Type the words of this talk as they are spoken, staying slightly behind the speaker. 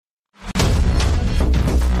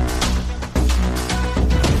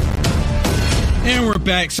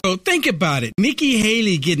back. So think about it. Nikki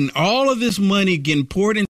Haley getting all of this money getting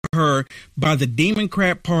poured into her by the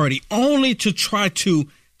Democrat Party only to try to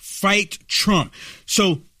fight Trump.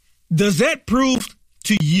 So does that prove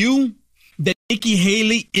to you that Nikki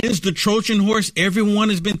Haley is the Trojan horse everyone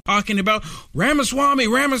has been talking about? Ramaswamy,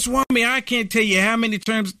 I can't tell you how many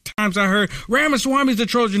times I heard Ramaswamy's the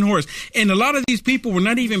Trojan horse. And a lot of these people were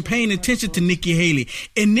not even paying attention to Nikki Haley.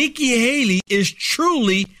 And Nikki Haley is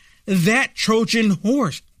truly that Trojan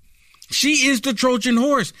horse. She is the Trojan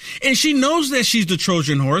horse. And she knows that she's the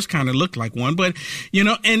Trojan horse, kind of looked like one, but,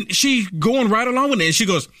 and she's going right along with it. And she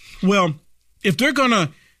goes, well, if they're going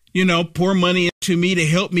to, pour money into me to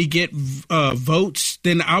help me get votes,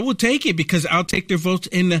 then I will take it because I'll take their votes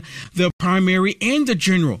in the primary and the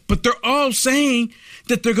general. But they're all saying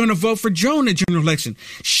that they're going to vote for Joe in the general election.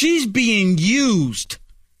 She's being used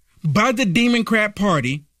by the Democrat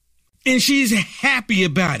Party, and she's happy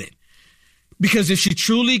about it. Because if she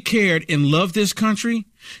truly cared and loved this country,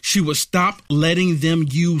 she would stop letting them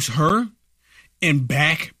use her and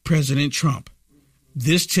back President Trump.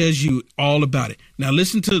 This tells you all about it. Now,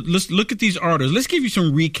 let's look at these articles. Let's give you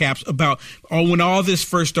some recaps about when all this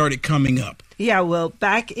first started coming up. Yeah, well,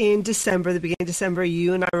 back in December, the beginning of December,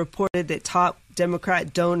 you and I reported that top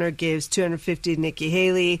Democrat donor gives $250 to Nikki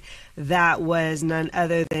Haley. That was none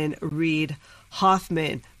other than Reid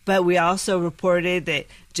Hoffman. But we also reported that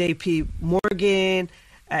J.P. Morgan,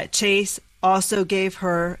 Chase also gave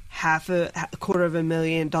her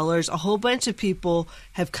 $250,000. A whole bunch of people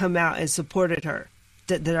have come out and supported her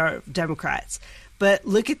that are Democrats. But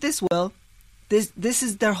look at this, Will. This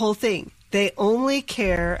is their whole thing. They only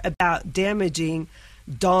care about damaging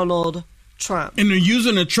Donald Trump. And they're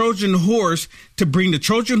using a Trojan horse to bring the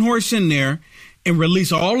Trojan horse in there and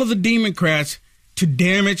release all of the Democrats to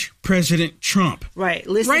damage President Trump. Right.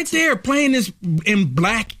 There, playing this in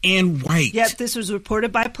black and white. Yep, this was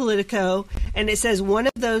reported by Politico, and it says one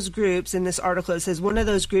of those groups, in this article, it says one of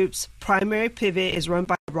those groups' primary pivot is run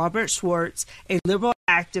by Robert Schwartz, a liberal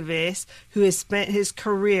activist who has spent his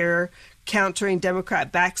career countering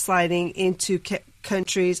Democrat backsliding into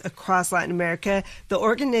countries across Latin America. The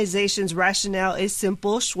organization's rationale is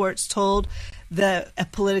simple. Schwartz told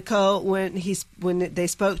Politico when they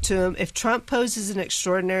spoke to him, if Trump poses an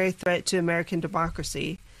extraordinary threat to American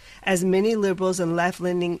democracy, as many liberals and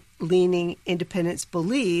left-leaning independents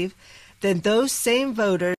believe, then those same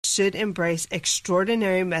voters should embrace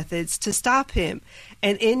extraordinary methods to stop him.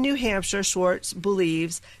 And in New Hampshire, Schwartz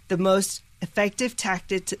believes the most effective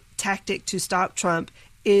tactic to stop Trump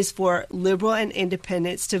is for liberal and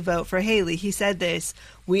independents to vote for Haley. He said this: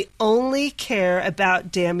 we only care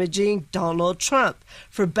about damaging Donald Trump.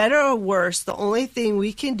 For better or worse, the only thing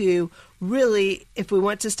we can do, really, if we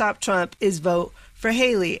want to stop Trump, is vote for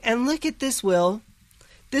Haley. And look at this, Will.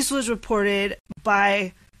 This was reported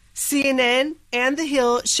by CNN, and The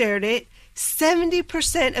Hill shared it.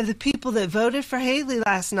 70% of the people that voted for Haley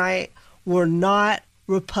last night were not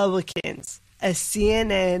Republicans. A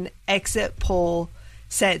CNN exit poll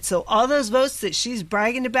said. So all those votes that she's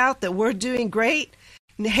bragging about that we're doing great,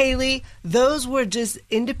 Haley, those were just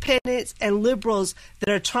independents and liberals that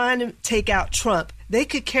are trying to take out Trump. They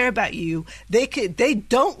could care about you. They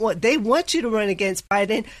want you to run against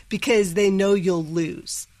Biden because they know you'll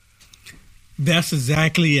lose. That's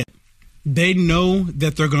exactly it. They know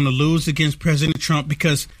that they're going to lose against President Trump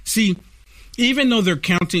because, see, even though they're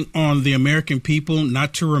counting on the American people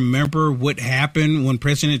not to remember what happened when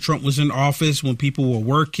President Trump was in office, when people were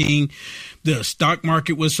working, the stock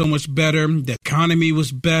market was so much better, the economy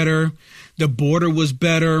was better, the border was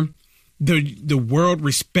better, the world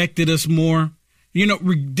respected us more.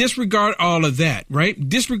 Disregard all of that, right?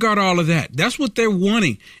 Disregard all of that. That's what they're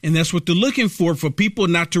wanting. And that's what they're looking for people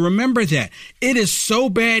not to remember that. It is so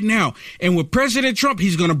bad now. And with President Trump,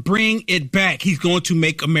 he's going to bring it back. He's going to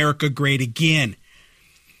make America great again.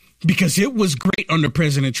 Because it was great under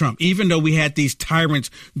President Trump. Even though we had these tyrants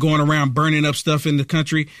going around burning up stuff in the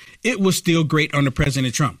country, it was still great under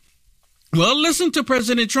President Trump. Well, listen to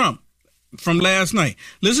President Trump from last night.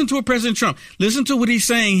 Listen to President Trump. Listen to what he's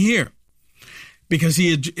saying here. Because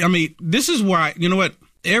this is why, you know what?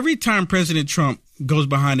 Every time President Trump goes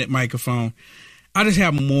behind that microphone, I just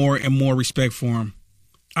have more and more respect for him.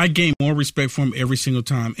 I gain more respect for him every single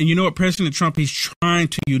time. And you know what? President Trump, he's trying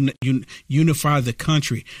to unify the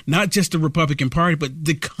country, not just the Republican Party, but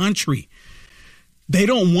the country. They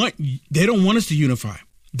don't want us to unify.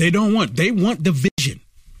 They want division.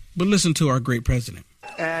 But listen to our great president.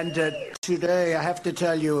 And today, I have to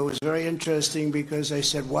tell you, it was very interesting because I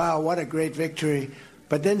said, wow, what a great victory.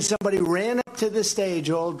 But then somebody ran up to the stage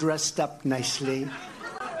all dressed up nicely.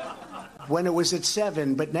 when it was at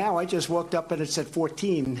 7, but now I just walked up and it's at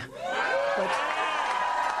 14. But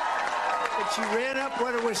she ran up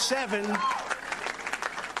when it was 7,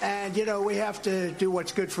 and, we have to do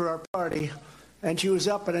what's good for our party. And she was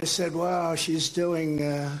up, and I said, wow, she's doing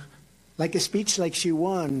like a speech like she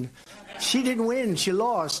won. She didn't win, she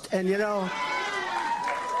lost, and, Let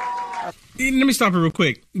me stop it real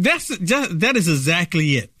quick. That is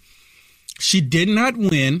exactly it. She did not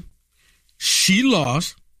win. She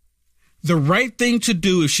lost. The right thing to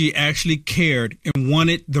do if she actually cared and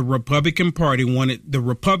wanted the Republican Party,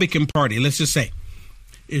 let's just say,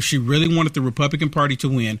 if she really wanted the Republican Party to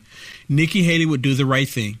win, Nikki Haley would do the right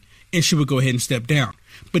thing and she would go ahead and step down.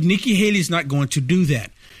 But Nikki Haley's not going to do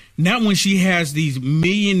that. Not when she has these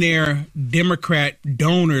millionaire Democrat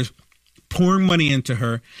donors pouring money into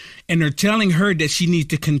her, and they're telling her that she needs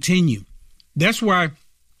to continue. That's why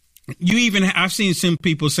I've seen some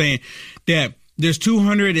people saying that there's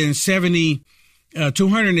 270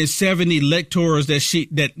 electors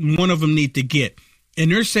that one of them need to get. And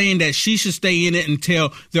they're saying that she should stay in it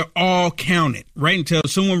until they're all counted, right? Until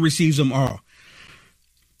someone receives them all.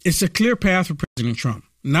 It's a clear path for President Trump,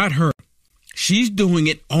 not her. She's doing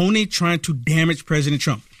it only trying to damage President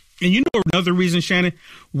Trump. And you know another reason, Shannon,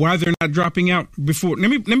 why they're not dropping out before. Let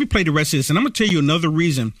me play the rest of this, and I'm going to tell you another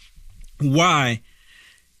reason why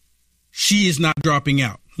she is not dropping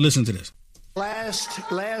out. Listen to this.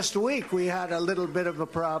 Last week we had a little bit of a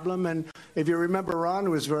problem, and if you remember, Ron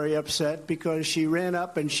was very upset because she ran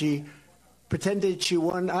up and she pretended she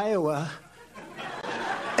won Iowa.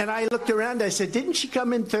 And I looked around, I said, didn't she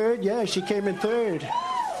come in third? Yeah, she came in third.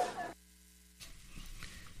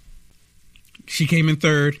 She came in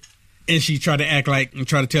third, and she tried to act like and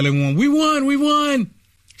try to tell everyone, we won.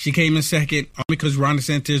 She came in second, only because Ron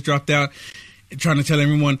DeSantis dropped out, trying to tell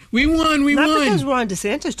everyone, we won. Not because Ron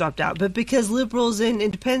DeSantis dropped out, but because liberals and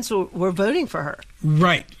independents were voting for her.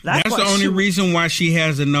 Right. That's the only reason why she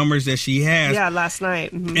has the numbers that she has. Yeah, last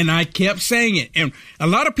night. Mm-hmm. And I kept saying it. And a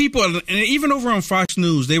lot of people, and even over on Fox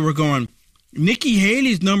News, they were going, Nikki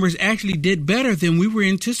Haley's numbers actually did better than we were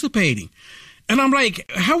anticipating. And I'm like,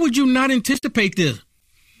 how would you not anticipate this?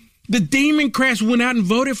 The Democrats went out and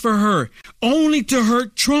voted for her only to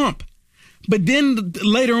hurt Trump. But then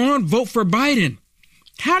later on, vote for Biden.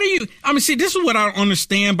 See, this is what I don't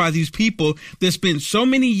understand by these people that spend so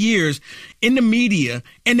many years in the media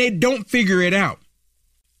and they don't figure it out.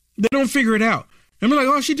 They don't figure it out. And they're like,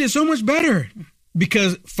 oh, she did so much better.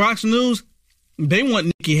 Because Fox News, they want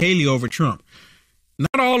Nikki Haley over Trump.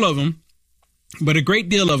 Not all of them, but a great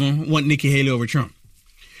deal of them want Nikki Haley over Trump.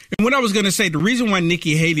 And what I was going to say,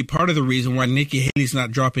 part of the reason why Nikki Haley's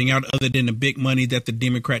not dropping out, other than the big money that the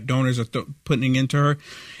Democrat donors are putting into her,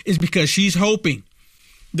 is because she's hoping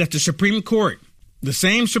that the Supreme Court, the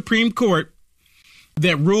same Supreme Court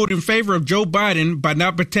that ruled in favor of Joe Biden by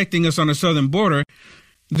not protecting us on the southern border,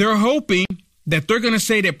 they're hoping that they're going to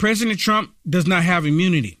say that President Trump does not have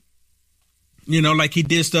immunity. Like he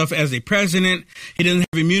did stuff as a president. He doesn't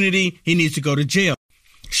have immunity. He needs to go to jail.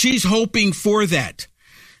 She's hoping for that.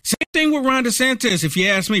 Same thing with Ron DeSantis, if you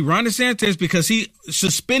ask me. Ron DeSantis, because he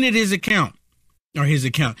suspended his account.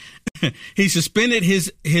 He suspended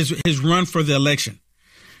his run for the election,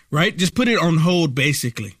 right? Just put it on hold,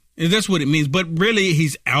 basically. And that's what it means. But really,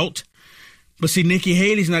 he's out. But see, Nikki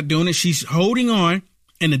Haley's not doing it. She's holding on,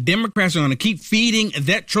 and the Democrats are going to keep feeding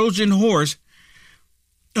that Trojan horse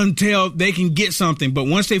until they can get something. But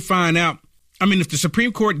once they find out, if the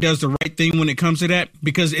Supreme Court does the right thing when it comes to that,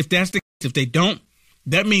 because if they don't,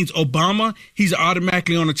 that means Obama, he's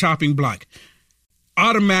automatically on the chopping block.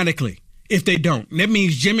 Automatically, if they don't. That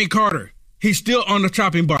means Jimmy Carter, he's still on the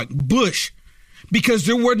chopping block. Bush, because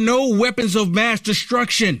there were no weapons of mass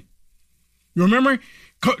destruction. You remember?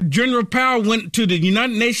 General Powell went to the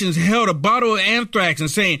United Nations, held a bottle of anthrax and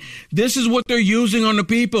saying, this is what they're using on the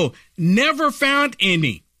people. Never found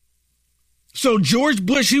any. So George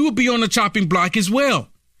Bush, he will be on the chopping block as well.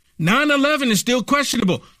 9/11 is still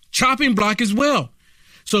questionable. Chopping block as well.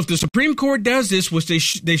 So if the Supreme Court does this, which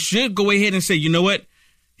they should go ahead and say, you know what?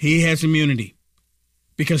 He has immunity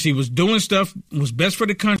because he was doing stuff was best for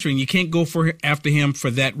the country, and you can't go after him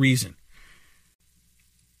for that reason.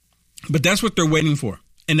 But that's what they're waiting for.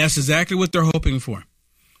 And that's exactly what they're hoping for.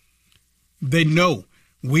 They know.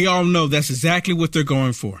 We all know that's exactly what they're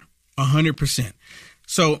going for. 100%.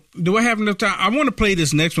 So do I have enough time? I want to play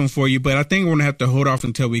this next one for you, but I think we're going to have to hold off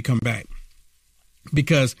until we come back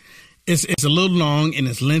because it's a little long and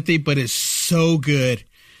it's lengthy, but it's so good.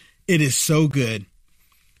 It is so good.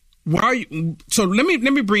 So let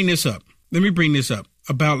me bring this up. Let me bring this up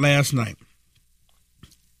about last night.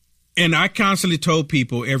 And I constantly told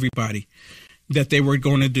people, everybody, that they were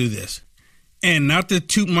going to do this. and not to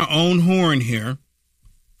toot my own horn here,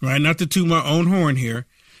 right? Not to toot my own horn here,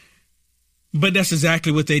 but that's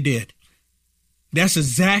exactly what they did. That's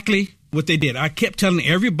exactly what they did. I kept telling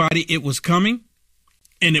everybody it was coming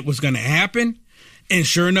and it was going to happen. And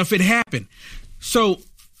sure enough, it happened. So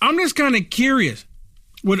I'm just kind of curious,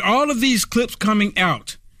 with all of these clips coming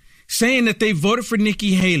out saying that they voted for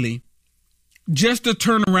Nikki Haley just to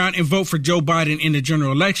turn around and vote for Joe Biden in the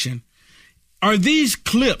general election, are these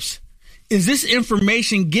clips, is this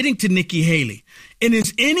information getting to Nikki Haley? And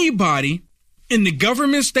is anybody in the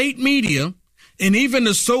government, state media, and even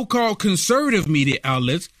the so-called conservative media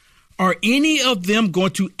outlets, are any of them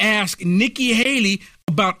going to ask Nikki Haley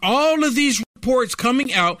about all of these reports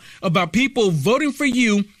coming out about people voting for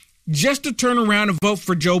you just to turn around and vote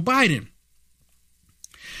for Joe Biden?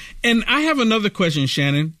 And I have another question,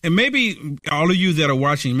 Shannon, and maybe all of you that are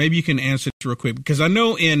watching, maybe you can answer this real quick, because I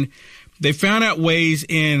know they found out ways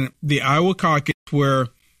in the Iowa caucus where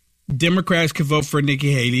Democrats could vote for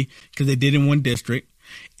Nikki Haley because they did in one district.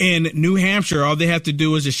 In New Hampshire, all they have to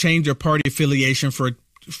do is just change their party affiliation for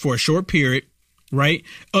a short period, right?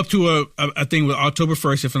 Up to a thing with October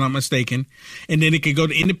 1st, if I'm not mistaken. And then it could go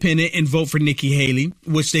to independent and vote for Nikki Haley,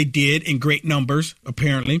 which they did in great numbers,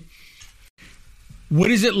 apparently.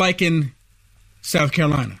 What is it like in South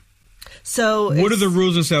Carolina? So what are the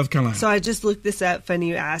rules in South Carolina? So I just looked this up. Funny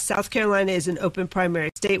you asked. South Carolina is an open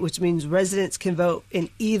primary state, which means residents can vote in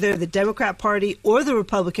either the Democrat Party or the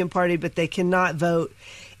Republican Party, but they cannot vote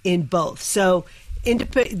in both. So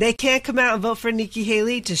they can't come out and vote for Nikki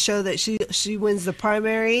Haley to show that she wins the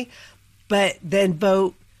primary, but then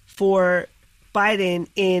vote for Biden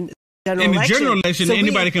in the general election. So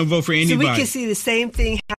anybody can vote for anybody. So we can see the same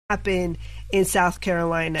thing happen in South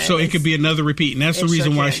Carolina. So it could be another repeat. And that's the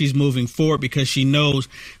reason why she's moving forward, because she knows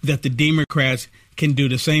that the Democrats can do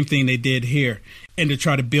the same thing they did here and to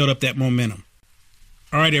try to build up that momentum.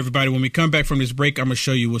 All right, everybody, when we come back from this break, I'm going to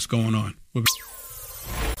show you what's going on. It's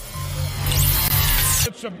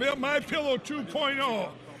a MyPillow 2.0.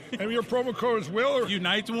 And your promo code is Will? Or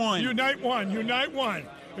Unite One. Unite One. Unite One.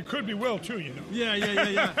 It could be Will, too, you know.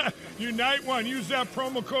 Yeah. Unite One. Use that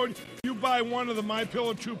promo code. You buy one of the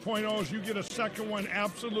MyPillow 2.0s, you get a second one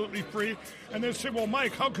absolutely free. And they say, well,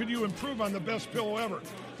 Mike, how could you improve on the best pillow ever?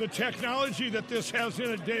 The technology that this has in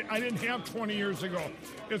it, I didn't have 20 years ago.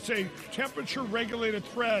 It's a temperature-regulated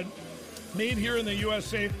thread made here in the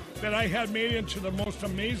USA that I had made into the most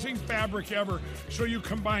amazing fabric ever. So you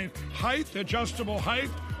combine height, adjustable height,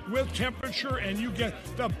 with temperature, and you get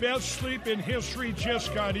the best sleep in history.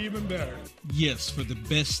 Just got even better. Yes, for the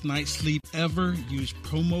best night's sleep ever, use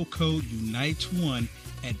promo code UNITES1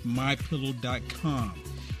 at MyPillow.com.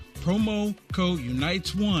 Promo code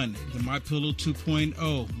UNITES1, the MyPillow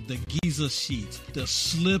 2.0, the Giza sheets, the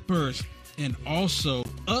slippers, and also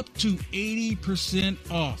up to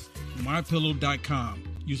 80% off MyPillow.com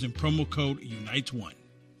using promo code UNITES1.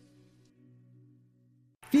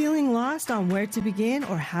 Feeling lost on where to begin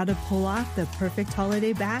or how to pull off the perfect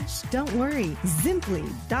holiday bash? Don't worry.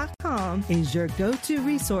 Zimply.com is your go-to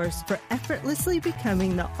resource for effortlessly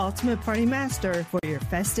becoming the ultimate party master for your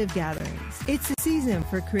festive gatherings. It's the season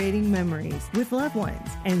for creating memories with loved ones,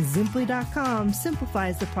 and Zimply.com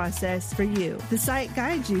simplifies the process for you. The site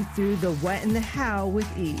guides you through the what and the how with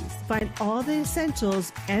ease. Find all the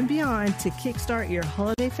essentials and beyond to kickstart your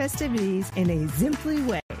holiday festivities in a Zimply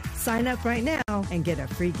way. Sign up right now and get a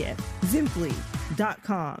free gift.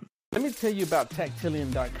 Zimply.com. Let me tell you about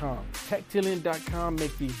Tactilian.com. Tactilian.com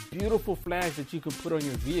make these beautiful flags that you can put on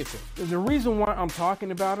your vehicle. The reason why I'm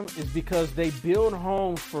talking about them is because they build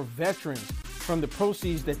homes for veterans from the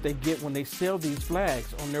proceeds that they get when they sell these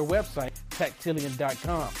flags on their website,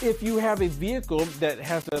 Tactilian.com. If you have a vehicle that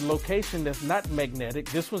has a location that's not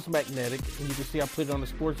magnetic, this one's magnetic, and you can see I put it on a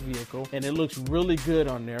sports vehicle, and it looks really good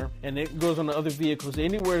on there, and it goes on the other vehicles.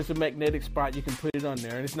 Anywhere there's a magnetic spot, you can put it on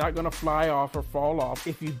there, and it's not going to fly off or fall off.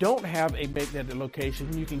 If you don't have a magnetic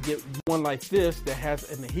location, you can get one like this that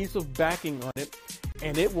has an adhesive backing on it,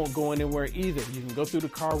 and it won't go anywhere either. You can go through the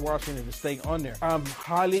car wash and it'll stay on there. I'm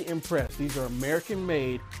highly impressed. These are American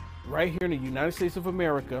made, right here in the United States of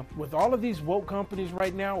America. With all of these woke companies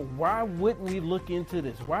right now, why wouldn't we look into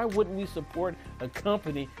this? Why wouldn't we support a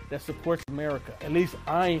company that supports America? At least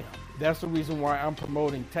I am. That's the reason why I'm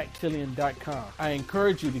promoting Tactilian.com. I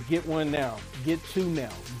encourage you to get one now. Get two now.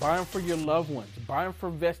 Buy them for your loved ones. Buy them for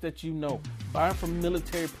vets that you know. Buy them for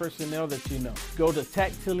military personnel that you know. Go to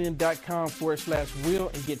Tactilian.com/Will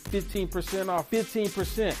and get 15% off.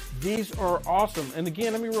 15%. These are awesome. And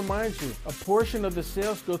again, let me remind you, a portion of the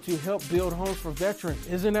sales go to help build homes for veterans.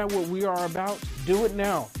 Isn't that what we are about? Do it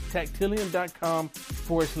now.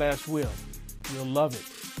 Tactilian.com/Will. You'll love it.